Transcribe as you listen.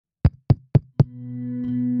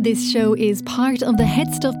This show is part of the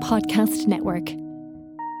Head Stuff Podcast Network.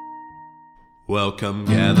 Welcome,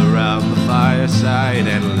 gather round the fireside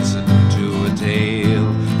and listen to a tale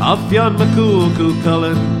of Fionn McCool,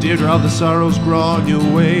 Cuchulainn, Deirdre of the Sorrows,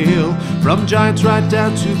 Granuaile. From giants right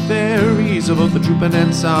down to fairies, of both the drooping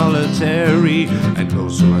and solitary, and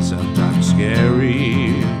those who are sometimes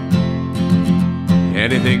scary.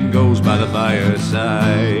 Anything goes by the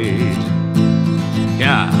fireside.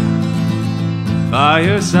 Yeah.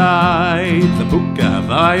 Fireside, the Pooka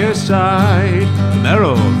fireside, the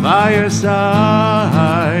Merrow fireside.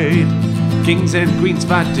 Kings and queens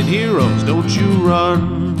fighting heroes, don't you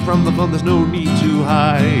run from the fun, there's no need to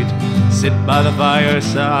hide. Sit by the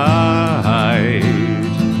fireside.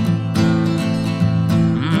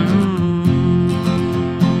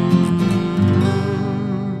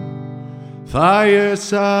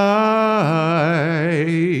 Fireside.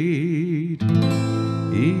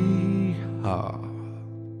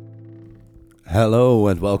 Hello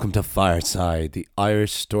and welcome to Fireside, the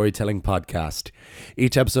Irish storytelling podcast.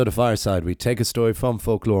 Each episode of Fireside, we take a story from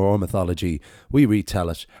folklore or mythology, we retell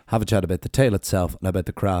it, have a chat about the tale itself and about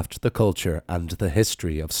the craft, the culture and the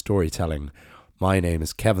history of storytelling. My name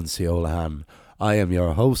is Kevin C. O'Lahan. I am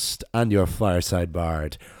your host and your Fireside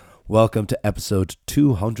Bard. Welcome to episode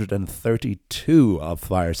 232 of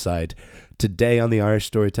Fireside. Today on the Irish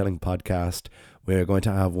Storytelling Podcast, we're going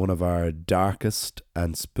to have one of our darkest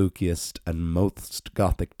and spookiest and most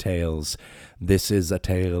gothic tales. This is a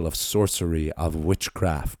tale of sorcery, of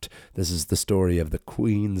witchcraft. This is the story of the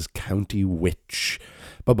Queen's County Witch.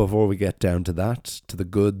 But before we get down to that, to the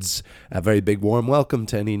goods, a very big warm welcome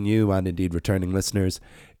to any new and indeed returning listeners.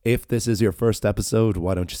 If this is your first episode,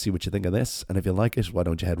 why don't you see what you think of this? And if you like it, why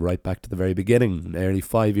don't you head right back to the very beginning, nearly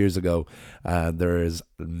 5 years ago. There's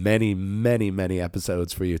many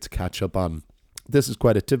episodes for you to catch up on. This is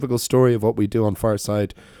quite a typical story of what we do on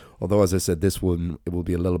Fireside, although, as I said, this one, it will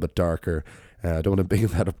be a little bit darker. I don't want to big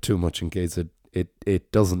that up too much in case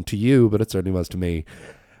it doesn't to you, but it certainly was to me.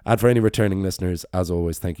 And for any returning listeners, as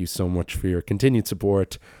always, thank you so much for your continued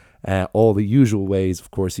support. All the usual ways,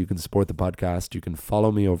 of course, you can support the podcast. You can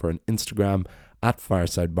follow me over on Instagram at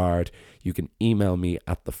FiresideBard. You can email me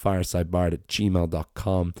at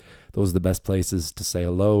thefiresidebard@gmail.com. Those are the best places to say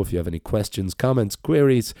hello if you have any questions, comments,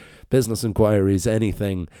 queries, business inquiries,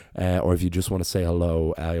 anything, or if you just want to say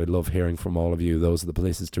hello. I would love hearing from all of you. Those are the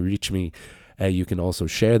places to reach me. You can also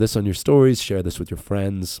share this on your stories, share this with your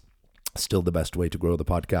friends. Still the best way to grow the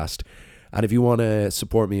podcast. And if you want to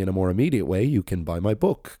support me in a more immediate way, you can buy my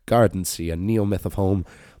book, Gardansea, a Neo-Myth of Home,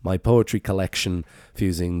 my poetry collection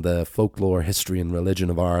fusing the folklore, history and religion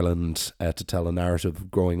of Ireland to tell a narrative of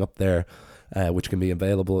growing up there, which can be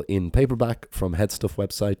available in paperback from Headstuff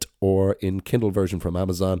website or in Kindle version from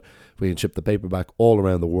Amazon. We can ship the paperback all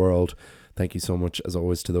around the world. Thank you so much, as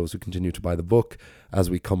always, to those who continue to buy the book. As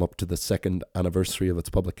we come up to the second anniversary of its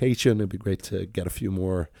publication, it'd be great to get a few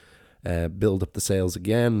more build up the sales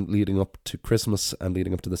again, leading up to Christmas and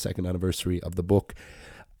leading up to the second anniversary of the book,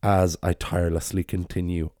 as I tirelessly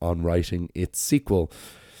continue on writing its sequel.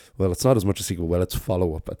 Well, it's not as much a sequel, well, it's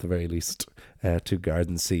follow-up at the very least to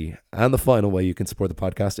Gardansea. And the final way you can support the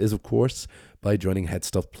podcast is, of course, by joining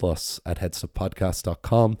Headstuff Plus at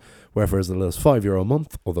headstuffpodcast.com, where for as little as €5 a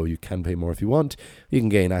month, although you can pay more if you want, you can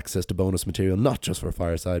gain access to bonus material, not just for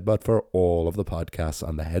Fireside, but for all of the podcasts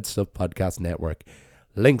on the Headstuff Podcast Network.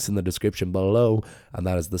 Links in the description below, and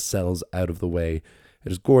that is the cells out of the way.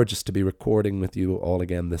 It is gorgeous to be recording with you all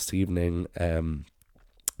again this evening,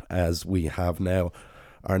 as we have now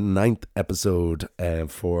our 9th episode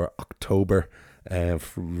for October,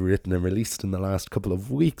 written and released in the last couple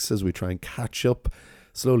of weeks as we try and catch up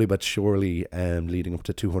slowly but surely, leading up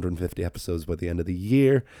to 250 episodes by the end of the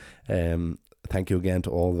year. Thank you again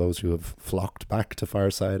to all those who have flocked back to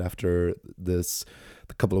Fireside after the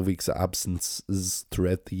couple of weeks of absences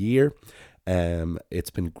throughout the year. It's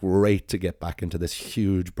been great to get back into this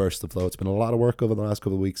huge burst of flow. It's been a lot of work over the last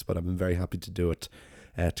couple of weeks, but I've been very happy to do it,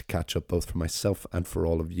 to catch up both for myself and for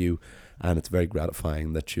all of you. And it's very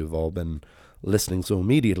gratifying that you've all been listening so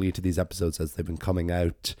immediately to these episodes as they've been coming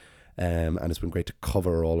out. And it's been great to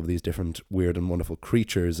cover all of these different weird and wonderful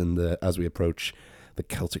creatures as we approach the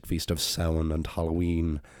Celtic Feast of Samhain and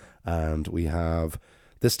Halloween. And we have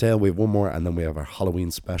this tale, we have one more, and then we have our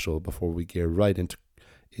Halloween special before we gear right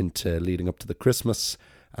into leading up to the Christmas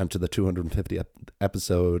and to the 250th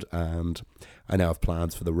episode. And I now have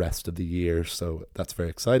plans for the rest of the year, so that's very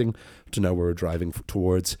exciting to know where we're driving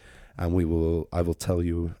towards. And I will tell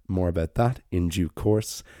you more about that in due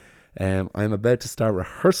course. I'm about to start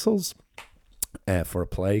rehearsals for a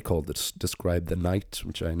play called Describe the Night,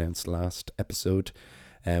 which I announced last episode.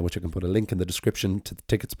 which I can put a link in the description to the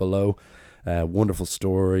tickets below. Wonderful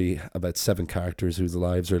story about 7 characters whose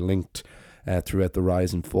lives are linked throughout the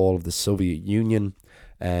rise and fall of the Soviet Union.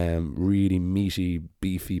 Really meaty,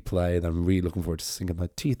 beefy play that I'm really looking forward to sinking my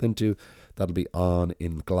teeth into. That'll be on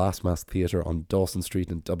in Glassmass Theatre on Dawson Street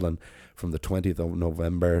in Dublin from the 20th of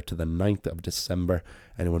November to the 9th of December.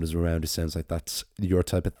 Anyone who's around who sounds like that's your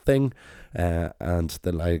type of thing. And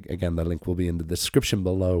the link will be in the description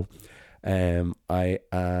below. I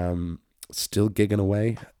am still gigging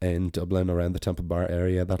away in Dublin around the Temple Bar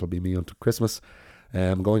area. That'll be me until Christmas.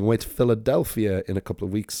 I'm going away to Philadelphia in a couple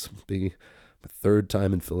of weeks. Be my 3rd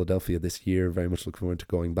time in Philadelphia this year. Very much looking forward to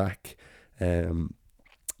going back.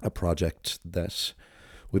 A project that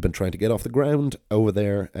we've been trying to get off the ground over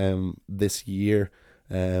there this year,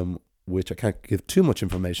 which I can't give too much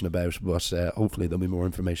information about, but hopefully there'll be more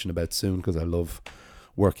information about soon, because I love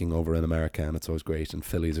working over in America and it's always great, and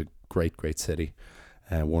Philly's a great city,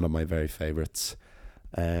 one of my very favourites.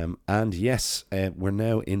 And yes, we're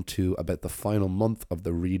now into about the final month of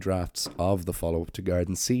the redrafts of the follow-up to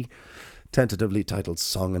Garden Sea, tentatively titled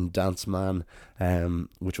Song and Dance Man,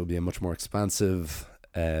 which will be a much more expansive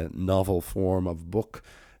novel form of book.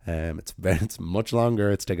 It's much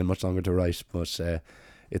longer. It's taken much longer to write, but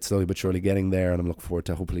it's slowly but surely getting there, and I'm looking forward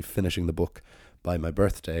to hopefully finishing the book by my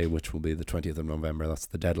birthday, which will be the 20th of November. That's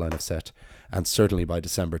the deadline I've set, and certainly by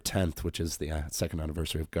December 10th, which is the 2nd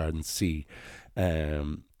anniversary of Garden Sea.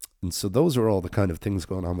 And so those are all the kind of things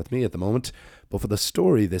going on with me at the moment. But for the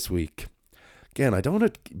story this week, again, I don't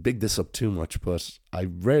want to big this up too much, but I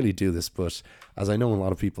rarely do this, but as I know a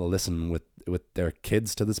lot of people listen with their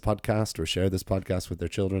kids to this podcast or share this podcast with their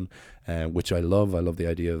children, which I love. I love the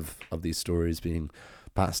idea of these stories being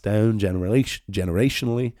passed down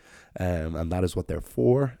generationally, and that is what they're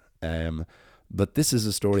for. But this is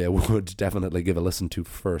a story I would definitely give a listen to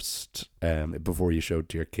first before you show it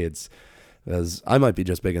to your kids, as I might be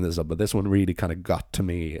just bigging this up, but this one really kind of got to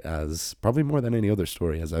me, as probably more than any other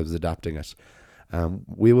story, as I was adapting it.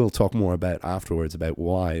 We will talk more about afterwards about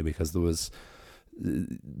why, because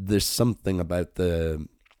there's something about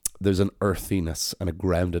there's an earthiness and a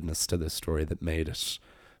groundedness to this story that made it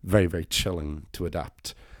very, very chilling to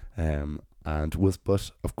adapt.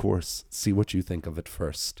 But of course, see what you think of it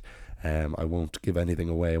first. I won't give anything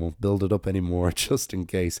away. I won't build it up anymore, just in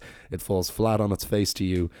case it falls flat on its face to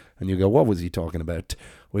you and you go, what was he talking about?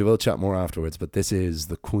 We will chat more afterwards, but this is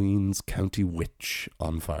The Queen's County Witch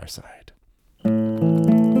on Fireside.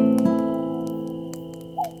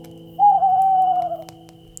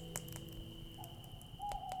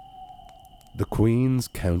 The Queen's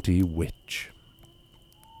County Witch.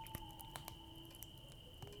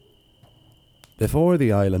 Before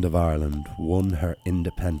the island of Ireland won her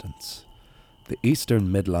independence, the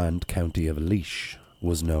eastern Midland county of Laois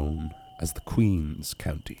was known as the Queen's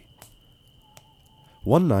County.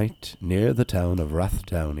 One night, near the town of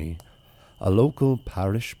Rathdowney, a local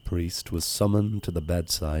parish priest was summoned to the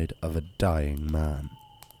bedside of a dying man.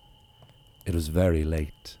 It was very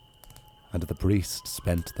late, and the priest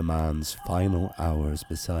spent the man's final hours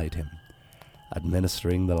beside him,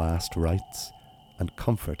 administering the last rites and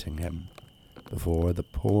comforting him before the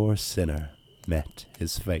poor sinner met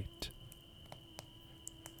his fate.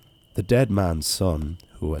 The dead man's son,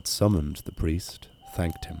 who had summoned the priest,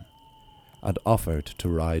 thanked him, and offered to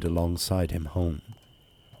ride alongside him home,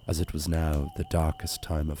 as it was now the darkest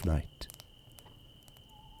time of night.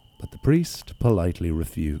 But the priest politely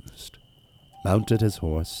refused, mounted his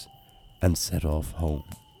horse, and set off home.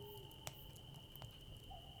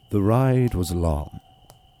 The ride was long,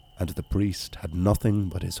 and the priest had nothing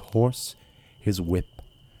but his horse, his whip,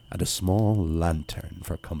 and a small lantern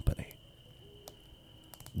for company.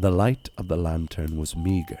 The light of the lantern was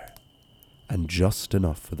meagre, and just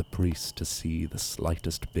enough for the priest to see the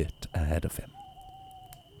slightest bit ahead of him.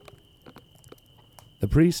 The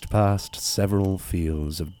priest passed several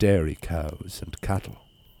fields of dairy cows and cattle.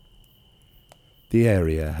 The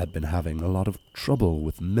area had been having a lot of trouble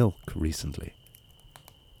with milk recently.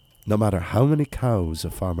 No matter how many cows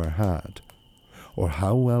a farmer had, or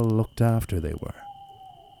how well looked after they were,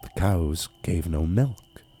 the cows gave no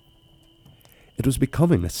milk. It was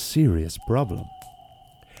becoming a serious problem.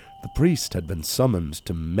 The priest had been summoned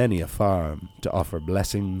to many a farm to offer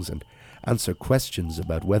blessings and answer questions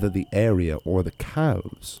about whether the area or the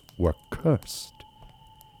cows were cursed.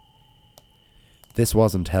 This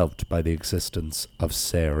wasn't helped by the existence of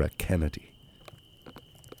Sarah Kennedy.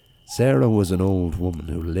 Sarah was an old woman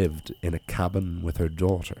who lived in a cabin with her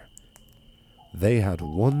daughter. They had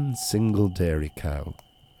one single dairy cow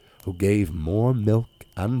who gave more milk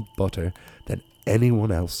and butter than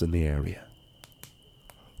anyone else in the area.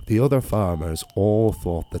 The other farmers all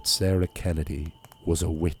thought that Sarah Kennedy was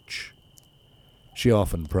a witch. She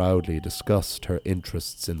often proudly discussed her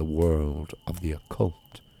interests in the world of the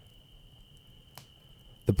occult.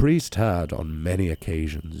 The priest had, on many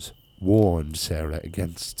occasions, warned Sarah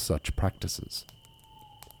against such practices.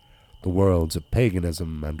 The worlds of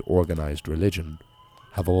paganism and organized religion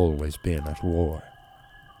have always been at war.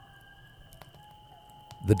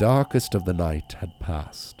 The darkest of the night had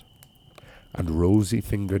passed, and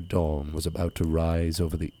rosy-fingered dawn was about to rise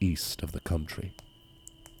over the east of the country.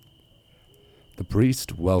 The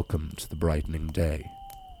priest welcomed the brightening day,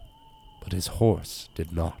 but his horse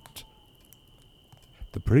did not.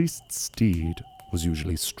 The priest's steed was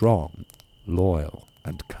usually strong, loyal,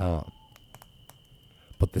 and calm.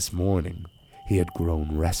 But this morning he had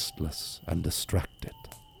grown restless and distracted.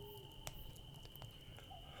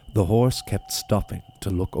 The horse kept stopping to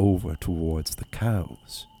look over towards the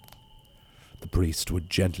cows. The priest would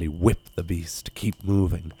gently whip the beast to keep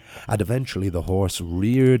moving, and eventually the horse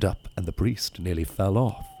reared up and the priest nearly fell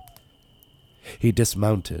off. He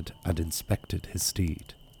dismounted and inspected his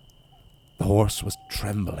steed. The horse was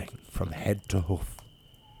trembling from head to hoof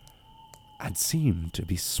and seemed to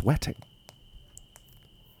be sweating.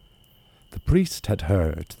 The priest had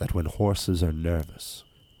heard that when horses are nervous,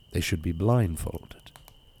 they should be blindfolded.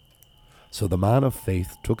 So the man of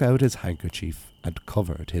faith took out his handkerchief and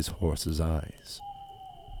covered his horse's eyes.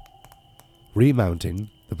 Remounting,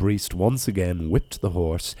 the priest once again whipped the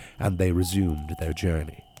horse, and they resumed their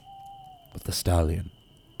journey. But the stallion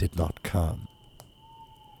did not calm.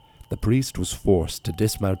 The priest was forced to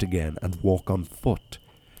dismount again and walk on foot,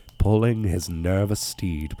 pulling his nervous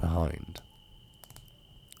steed behind.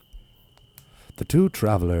 The two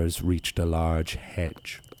travellers reached a large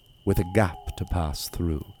hedge, with a gap to pass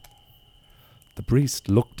through. The priest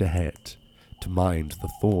looked ahead to mind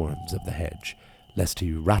the thorns of the hedge, lest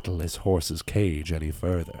he rattle his horse's cage any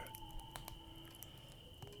further.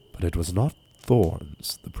 But it was not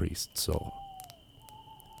thorns the priest saw,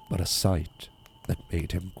 but a sight that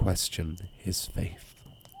made him question his faith.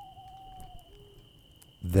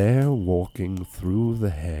 There, walking through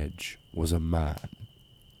the hedge, was a man,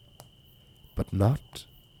 but not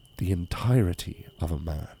the entirety of a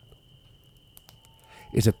man.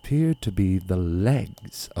 It appeared to be the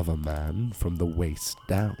legs of a man from the waist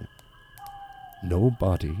down. No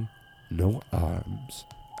body, no arms,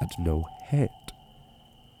 and no head.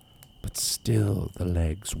 But still the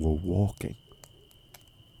legs were walking,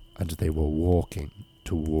 and they were walking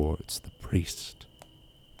towards the priest.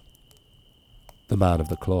 The man of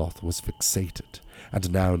the cloth was fixated,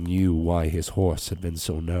 and now knew why his horse had been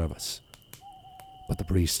so nervous. But the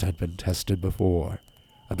priest had been tested before,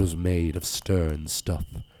 and was made of stern stuff,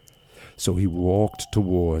 so he walked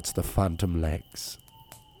towards the phantom legs.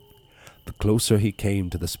 The closer he came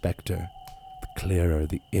to the spectre, the clearer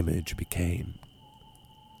the image became.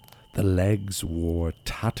 The legs wore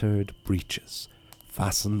tattered breeches,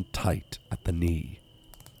 fastened tight at the knee.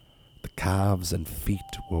 The calves and feet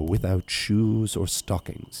were without shoes or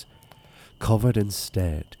stockings, covered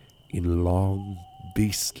instead in long,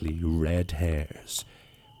 beastly red hairs,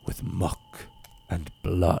 with muck and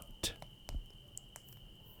blood.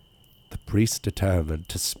 The priest determined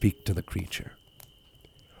to speak to the creature,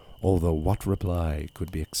 although what reply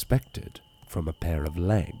could be expected from a pair of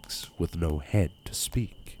legs with no head to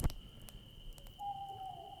speak?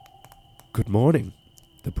 "Good morning,"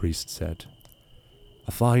 the priest said.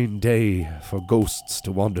 "A fine day for ghosts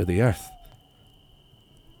to wander the earth."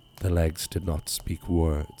 The legs did not speak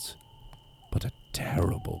words, but a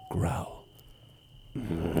terrible growl.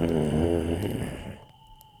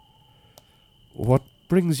 "What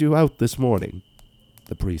brings you out this morning?"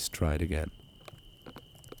 The priest tried again.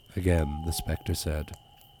 Again the spectre said,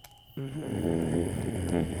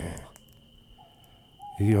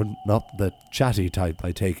 "You're not the chatty type,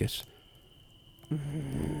 I take it."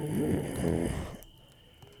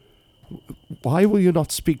 "Why will you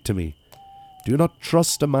not speak to me? Do you not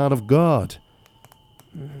trust a man of God?"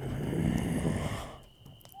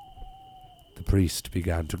 The priest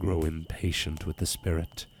began to grow impatient with the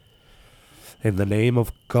spirit. "In the name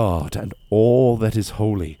of God and all that is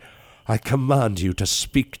holy, I command you to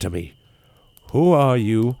speak to me. Who are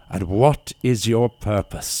you, and what is your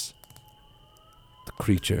purpose?" The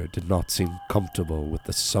creature did not seem comfortable with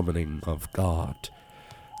the summoning of God,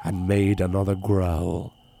 and made another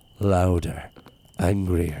growl, louder,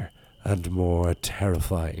 angrier, and more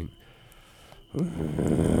terrifying.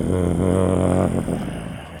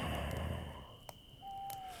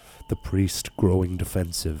 The priest, growing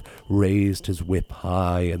defensive, raised his whip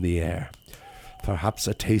high in the air. "Perhaps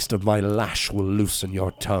a taste of my lash will loosen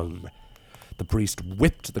your tongue." The priest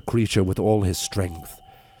whipped the creature with all his strength.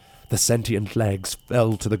 The sentient legs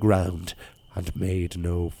fell to the ground and made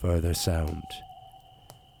no further sound.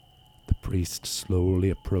 The priest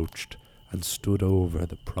slowly approached and stood over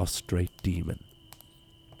the prostrate demon.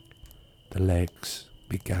 The legs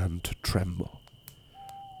began to tremble.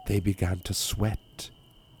 They began to sweat.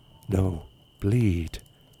 No, bleed.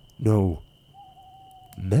 No,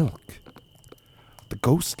 milk. The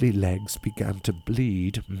ghostly legs began to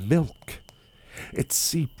bleed milk. It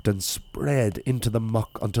seeped and spread into the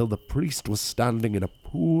muck until the priest was standing in a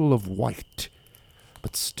pool of white.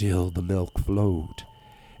 But still the milk flowed.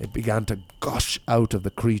 It began to gush out of the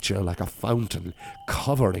creature like a fountain,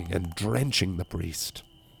 covering and drenching the priest.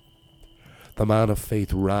 The man of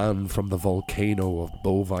faith ran from the volcano of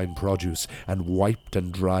bovine produce and wiped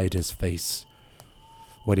and dried his face.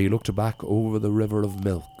 When he looked back over the river of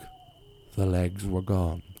milk, the legs were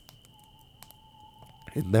gone.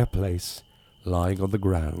 In their place, lying on the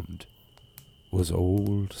ground, was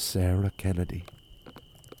old Sarah Kennedy.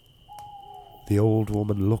 The old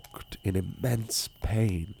woman looked in immense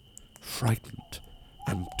pain, frightened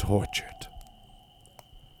and tortured.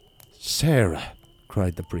 "Sarah,"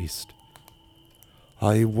 cried the priest,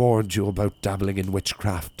 "I warned you about dabbling in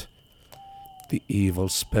witchcraft. The evil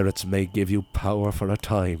spirits may give you power for a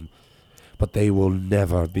time, but they will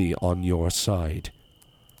never be on your side,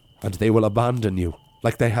 and they will abandon you,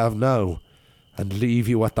 like they have now, and leave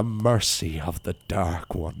you at the mercy of the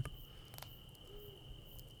Dark One."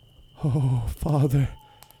 "Oh, Father,"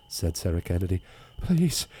 said Sarah Kennedy,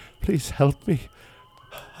 please help me.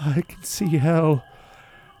 I can see hell.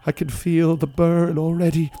 I can feel the burn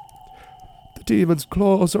already. The demon's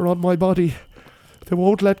claws are on my body. They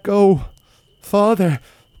won't let go. Father,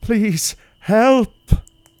 please help."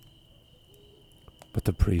 But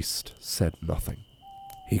the priest said nothing.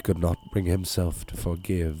 He could not bring himself to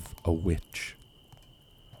forgive a witch.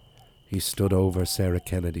 He stood over Sarah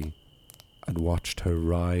Kennedy and watched her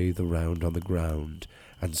writhe around on the ground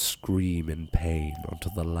and scream in pain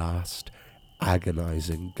until the last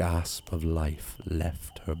agonizing gasp of life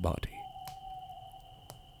left her body.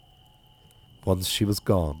 Once she was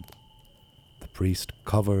gone, the priest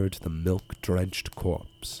covered the milk-drenched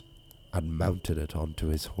corpse and mounted it onto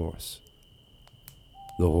his horse.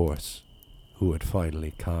 The horse who had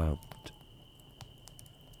finally calmed.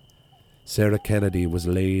 Sarah Kennedy was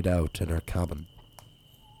laid out in her cabin,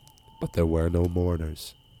 but there were no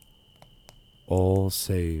mourners, all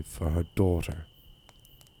save for her daughter,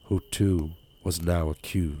 who too was now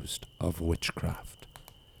accused of witchcraft.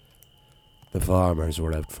 The farmers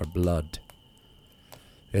were out for blood.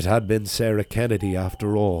 It had been Sarah Kennedy,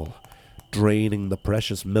 after all, draining the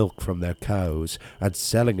precious milk from their cows and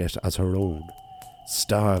selling it as her own,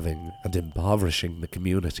 starving and impoverishing the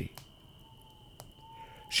community.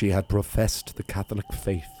 She had professed the Catholic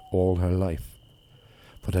faith all her life,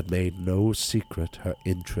 but had made no secret her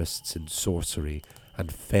interests in sorcery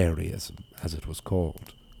and fairyism, as it was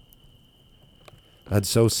called. And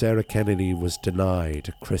so Sarah Kennedy was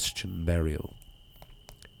denied Christian burial.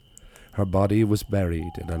 Her body was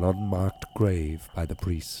buried in an unmarked grave by the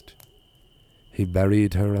priest. He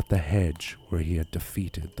buried her at the hedge where he had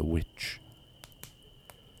defeated the witch.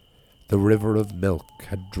 The river of milk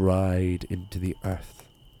had dried into the earth,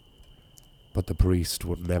 but the priest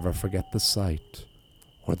would never forget the sight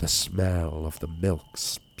or the smell of the milk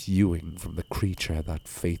spewing from the creature that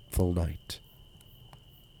fateful night.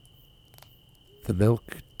 The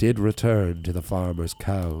milk did return to the farmers'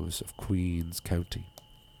 cows of Queen's County,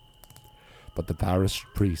 but the parish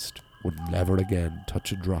priest would never again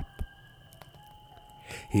touch a drop.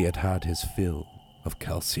 He had had his fill of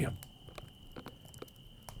calcium.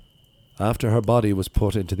 After her body was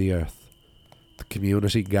put into the earth, the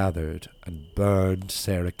community gathered and burned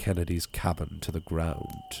Sarah Kennedy's cabin to the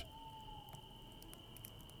ground.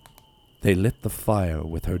 They lit the fire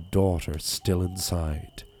with her daughter still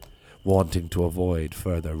inside, wanting to avoid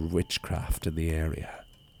further witchcraft in the area.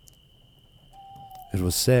 It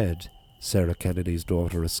was said Sarah Kennedy's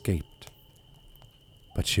daughter escaped,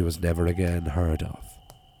 but she was never again heard of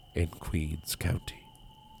in Queen's County.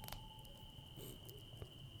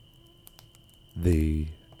 The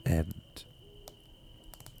end.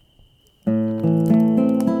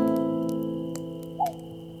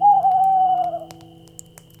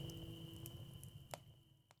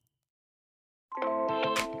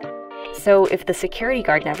 So if the security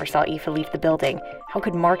guard never saw Aoife leave the building, how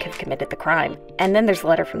could Mark have committed the crime? And then there's the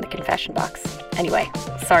letter from the confession box. Anyway,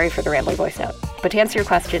 sorry for the rambling voice note. But to answer your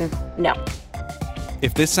question, no.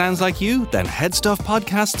 If this sounds like you, then Headstuff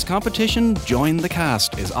Podcast's competition, Join the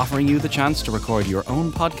Cast, is offering you the chance to record your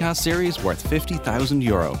own podcast series worth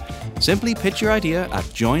 €50,000. Simply pitch your idea at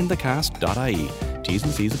jointhecast.ie. T's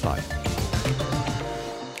and C's apply.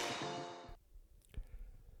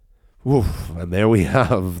 Woof, and there we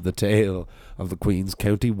have the tale of the Queen's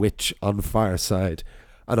County Witch on Fireside.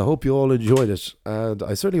 And I hope you all enjoyed it. And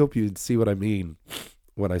I certainly hope you see what I mean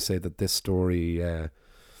when I say that this story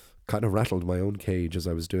kind of rattled my own cage as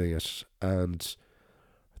I was doing it. And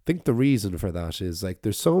I think the reason for that is, like,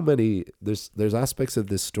 there's so many, there's aspects of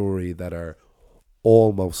this story that are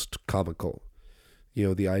almost comical. You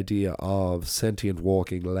know, the idea of sentient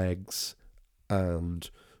walking legs and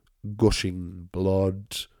gushing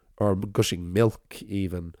blood, or gushing milk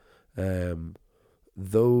even.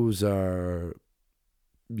 Those are,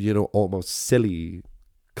 you know, almost silly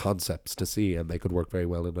concepts to see, and they could work very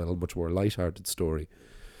well in a much more light-hearted story.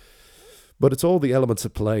 But it's all the elements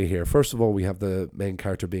at play here. First of all, we have the main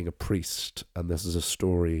character being a priest, and this is a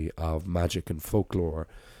story of magic and folklore.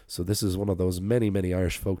 So this is one of those many, many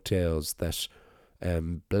Irish folk tales that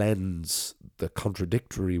blends the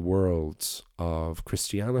contradictory worlds of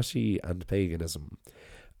Christianity and paganism.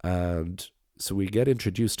 And so we get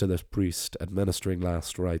introduced to this priest administering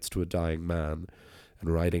last rites to a dying man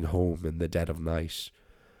and riding home in the dead of night.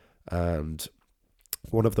 And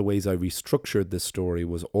one of the ways I restructured this story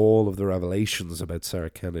was all of the revelations about Sarah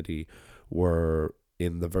Kennedy were,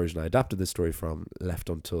 in the version I adapted this story from, left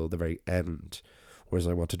until the very end, whereas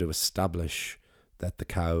I wanted to establish that the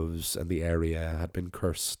cows and the area had been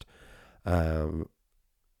cursed,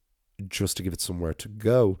 just to give it somewhere to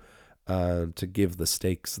go and to give the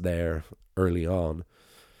stakes there early on.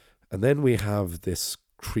 And then we have this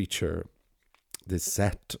creature, this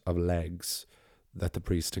set of legs that the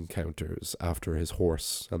priest encounters after his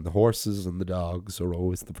horse, and the horses and the dogs are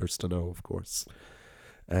always the first to know, of course.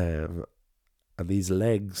 And these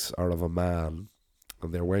legs are of a man,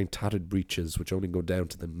 and they're wearing tattered breeches which only go down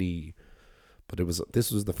to the knee. But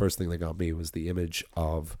this was the first thing that got me, was the image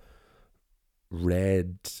of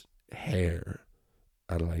red hair,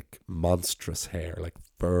 and like monstrous hair, like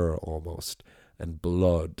fur almost, and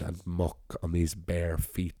blood and muck on these bare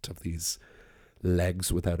feet of these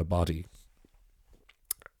legs without a body.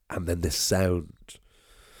 And then this sound.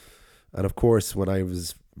 And of course, when I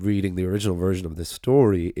was reading the original version of this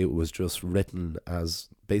story, it was just written as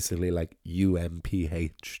basically like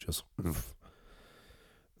UMPH, just oof.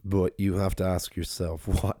 But you have to ask yourself,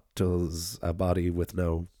 what does a body with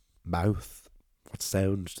no mouth, what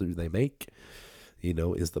sound do they make? You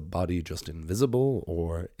know, is the body just invisible,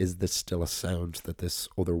 or is this still a sound that this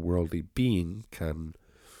otherworldly being can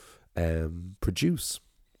produce?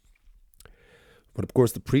 But of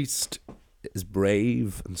course, the priest is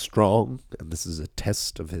brave and strong, and this is a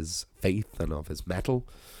test of his faith and of his mettle.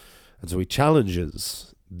 And so he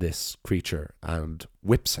challenges this creature and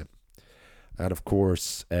whips him. And of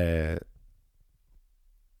course,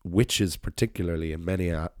 witches, particularly, and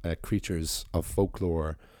many creatures of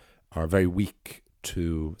folklore, are very weak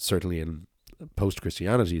to, certainly in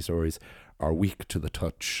post-Christianity stories, are weak to the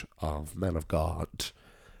touch of men of God.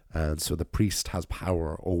 And so the priest has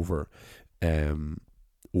power over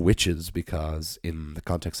witches, because in the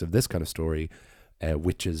context of this kind of story,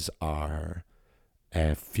 witches are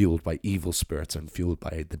fueled by evil spirits and fueled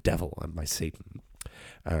by the devil and by Satan.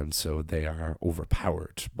 And so they are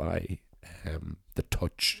overpowered by the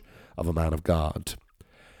touch of a man of God.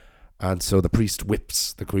 And so the priest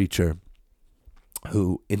whips the creature,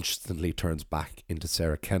 who instantly turns back into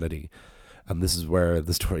Sarah Kennedy. And this is where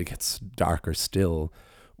the story gets darker still,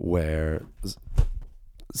 where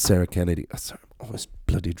Sarah Kennedy... sorry, I'm almost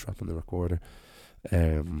bloody dropping the recorder.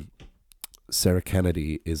 Sarah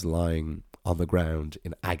Kennedy is lying on the ground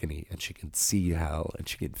in agony, and she can see hell and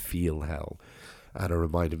she can feel hell. And it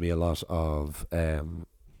reminded me a lot of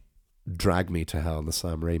Drag Me to Hell, the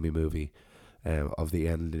Sam Raimi movie, of the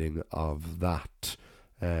ending of that,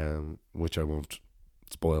 which I won't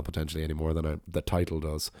spoil potentially any more than the title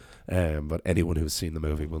does, but anyone who's seen the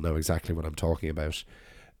movie will know exactly what I'm talking about.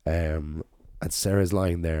 And Sarah's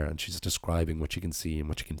lying there, and she's describing what she can see and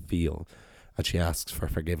what she can feel, and she asks for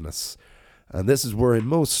forgiveness. And this is where in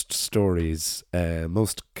most stories,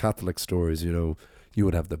 most Catholic stories, you know, you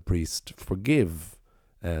would have the priest forgive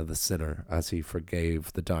the sinner as he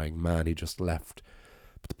forgave the dying man he just left.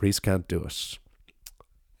 But the priest can't do it.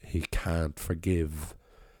 He can't forgive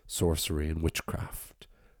sorcery and witchcraft.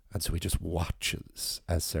 And so he just watches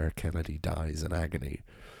as Sarah Kennedy dies in agony.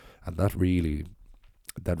 And that really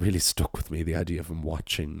stuck with me, the idea of him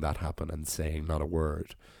watching that happen and saying not a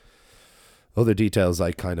word. Other details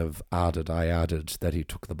I kind of added. I added that he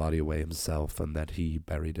took the body away himself and that he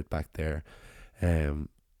buried it back there. In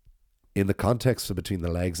the context of Between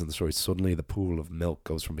the Legs in the story, suddenly the pool of milk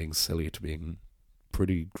goes from being silly to being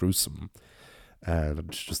pretty gruesome.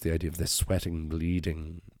 And just the idea of this sweating,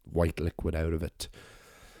 bleeding white liquid out of it.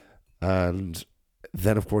 And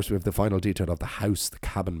then, of course, we have the final detail of the house, the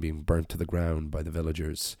cabin being burnt to the ground by the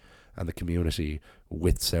villagers and the community,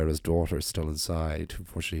 with Sarah's daughter still inside, who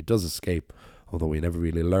unfortunately does escape, although we never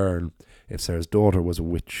really learn if Sarah's daughter was a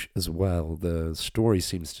witch as well. The story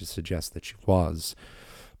seems to suggest that she was,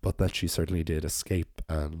 but that she certainly did escape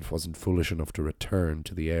and wasn't foolish enough to return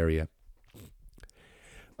to the area.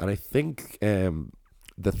 And I think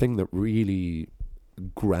the thing that really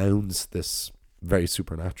grounds this very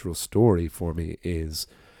supernatural story for me is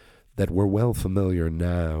that we're well familiar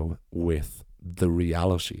now with the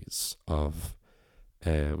realities of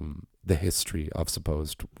the history of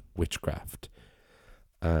supposed witchcraft.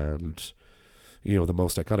 And, you know, the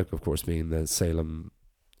most iconic, of course, being the Salem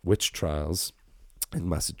witch trials in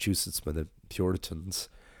Massachusetts by the Puritans.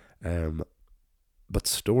 But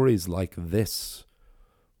stories like this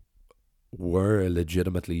were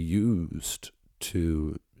legitimately used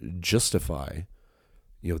to justify,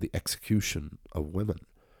 you know, the execution of women.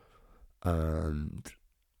 And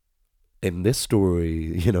in this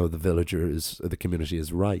story, you know, the community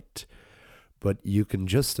is right, but you can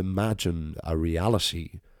just imagine a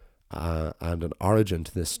reality and an origin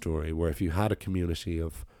to this story where if you had a community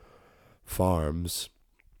of farms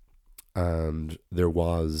and there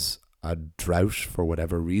was a drought for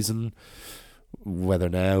whatever reason, whether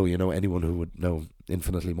now, you know, anyone who would know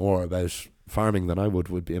infinitely more about farming than I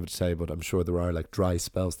would be able to say, but I'm sure there are like dry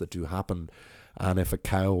spells that do happen. And if a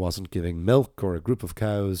cow wasn't giving milk, or a group of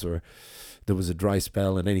cows, or there was a dry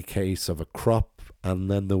spell in any case of a crop, and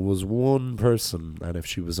then there was one person, and if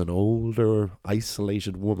she was an older,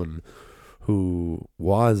 isolated woman who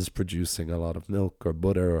was producing a lot of milk or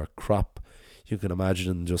butter or crop, you can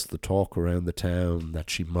imagine just the talk around the town that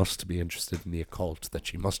she must be interested in the occult, that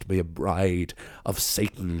she must be a bride of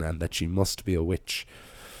Satan, and that she must be a witch.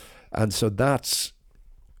 And so that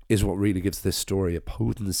is what really gives this story a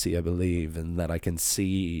potency, I believe, in that I can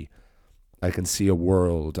see a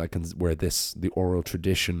world where the oral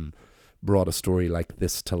tradition brought a story like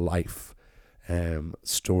this to life.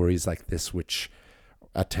 Stories like this which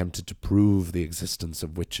attempted to prove the existence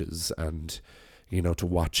of witches and, you know, to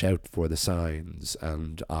watch out for the signs,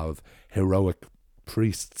 and of heroic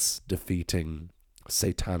priests defeating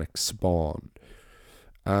satanic spawn.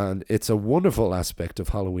 And it's a wonderful aspect of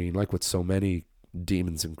Halloween, like with so many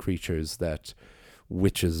demons and creatures, that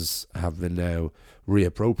witches have been now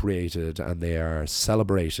reappropriated and they are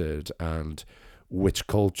celebrated, and witch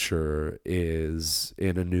culture is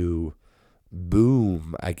in a new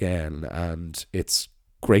boom again, and it's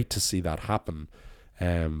great to see that happen.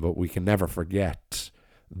 But we can never forget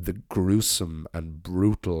the gruesome and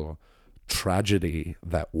brutal tragedy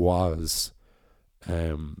that was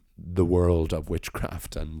the world of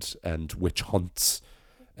witchcraft and witch hunts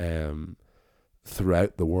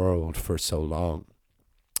throughout the world for so long.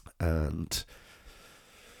 And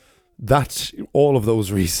that, all of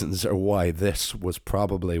those reasons are why this was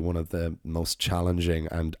probably one of the most challenging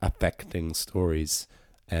and affecting stories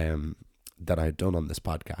that I've done on this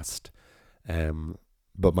podcast.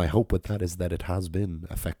 But my hope with that is that it has been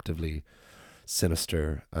effectively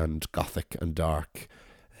sinister and gothic and dark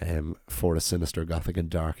for a sinister, gothic and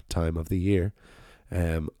dark time of the year.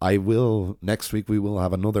 Next week we will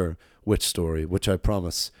have another witch story, which I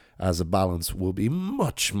promise, as a balance, will be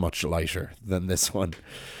much, much lighter than this one.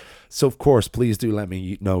 So, of course, please do let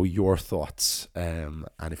me know your thoughts. And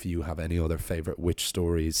if you have any other favourite witch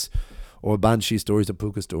stories, or banshee stories, or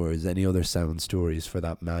puka stories, any other sound stories for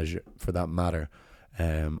that matter,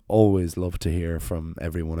 always love to hear from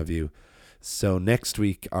every one of you. So next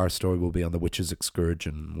week our story will be on the witch's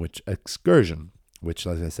excursion, which,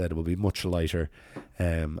 as I said, will be much lighter.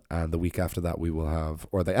 And the week after that we will have,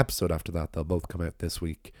 or the episode after that, they'll both come out this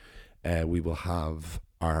week. We will have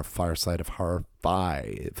our Fireside of Horror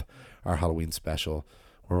 5, our Halloween special,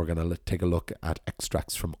 where we're going to take a look at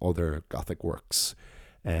extracts from other Gothic works.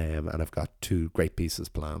 And I've got 2 great pieces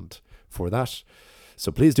planned for that.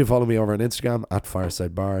 So please do follow me over on Instagram at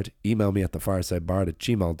FiresideBard. Email me at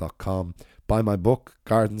thefiresidebard@gmail.com. Buy my book,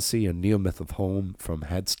 Garden Sea, A Neo-Myth of Home, from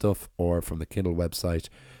Headstuff or from the Kindle website.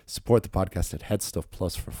 Support the podcast at Headstuff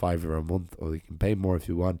Plus for €5 a month, or you can pay more if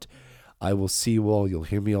you want. I will see you all. You'll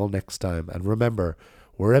hear me all next time. And remember,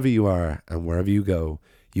 wherever you are and wherever you go,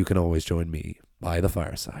 you can always join me by the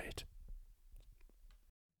fireside.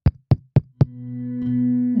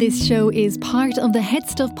 This show is part of the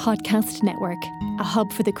Headstuff Podcast Network, a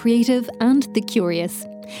hub for the creative and the curious.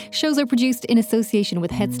 Shows are produced in association with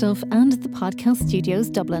Headstuff and the Podcast Studios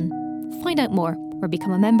Dublin. Find out more or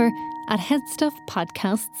become a member at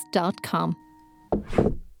headstuffpodcasts.com.